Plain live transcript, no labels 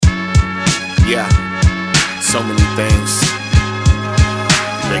Yeah, so many things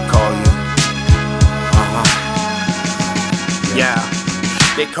they call you. Yeah.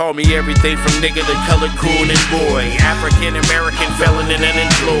 They call me everything from nigga to colored coon and boy, African American felon and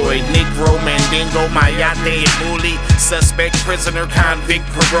unemployed, Negro, Mandingo, Mayate and Muli, suspect, prisoner, convict,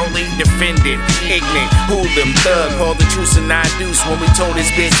 parolee, defendant, ignorant, hoodlum, thug, call the truce and I deuce when we told this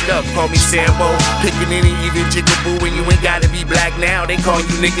bitch up. Call me Sambo, picking any even jigaboo when you ain't gotta be black now. They call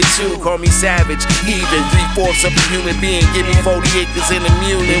you nigga too, call me savage, heathen, 3/4 of a human being. Give me 40 acres in a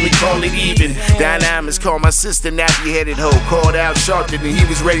mule and we call it even. Dynamics call my sister nappy headed hoe, called out Sharpton and he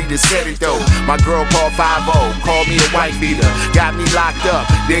was ready to set it though. My girl called 5-0, called me a white beater, got me locked up,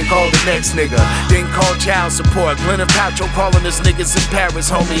 then called the next nigga, then called child support. Glenn Paltrow calling us niggas in Paris,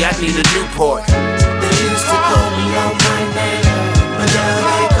 homie, I need a Newport. They used to call me out my name, but now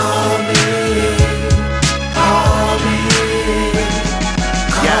they call me.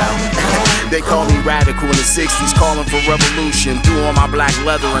 They call me radical in the 60s, calling for revolution. Threw on my black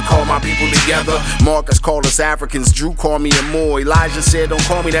leather and called my people together. Marcus called us Africans, Drew called me a Moor. Elijah said, don't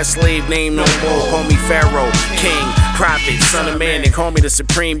call me that slave name no more. Call me Pharaoh, King, Prophet, Son of Man. They call me the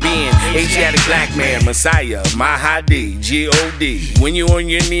Supreme Being, Asiatic Black Man, Messiah, Mahdi, G.O.D. When you on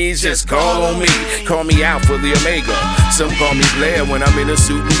your knees, just call on me. Call me Alpha, the Omega. Some call me Blair when I'm in a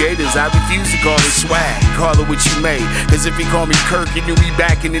suit and gaiters. I refuse to call it swag, call it what you may. Cause if you call me Kirk, you knew me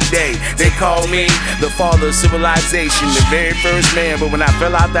back in the day. They call me the father of civilization, the very first man. But when I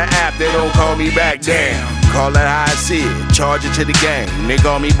fell out the app, they don't call me back. Damn, call that how I see it, charge it to the game. They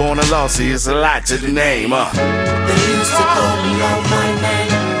call me born a loss, see it's a lot to the name. They used to call me out my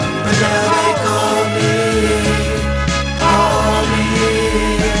name, but now they call me.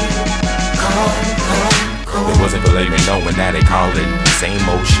 It wasn't for me knowing that they call it same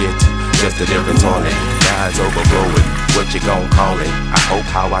old shit, just a different toilet. Now it's overflowing, what you gon' call it? I hope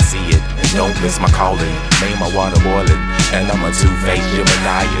how I see it, and don't miss my calling. Made my water boiling, and I'm a two-faced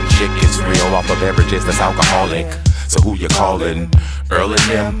Gemini. And shit gets real off of beverages that's alcoholic. So who you callin'? Earl and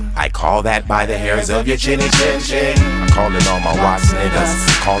them? I call that by the hairs of your chinny chin chin. I'm calling all my Watts niggas,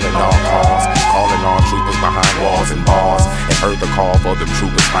 calling all calls, calling all troopers behind walls and bars. And heard the call for them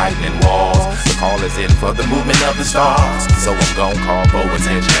troopers fighting in walls. The call is in for the movement of the stars. So I'm gon' call for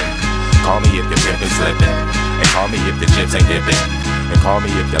attention. Call me if your pimp is slipping, and call me if the chips ain't dipping, and call me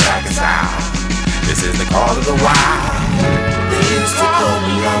if you're lacking style. This is the call of the wild. They used to call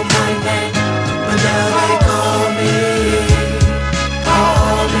me out my name, but now they call me.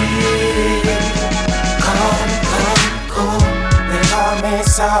 They call me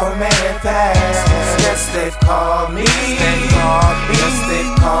so many things. Yes, they've called me. Yes,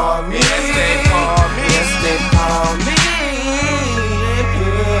 they've called me. Yes, they've called me. Yes, they've called me.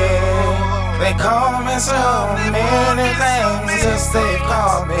 They call me so many things. Yes, they've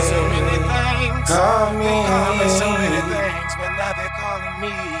called me. Call me so many things, but now they're calling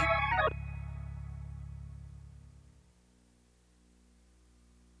me.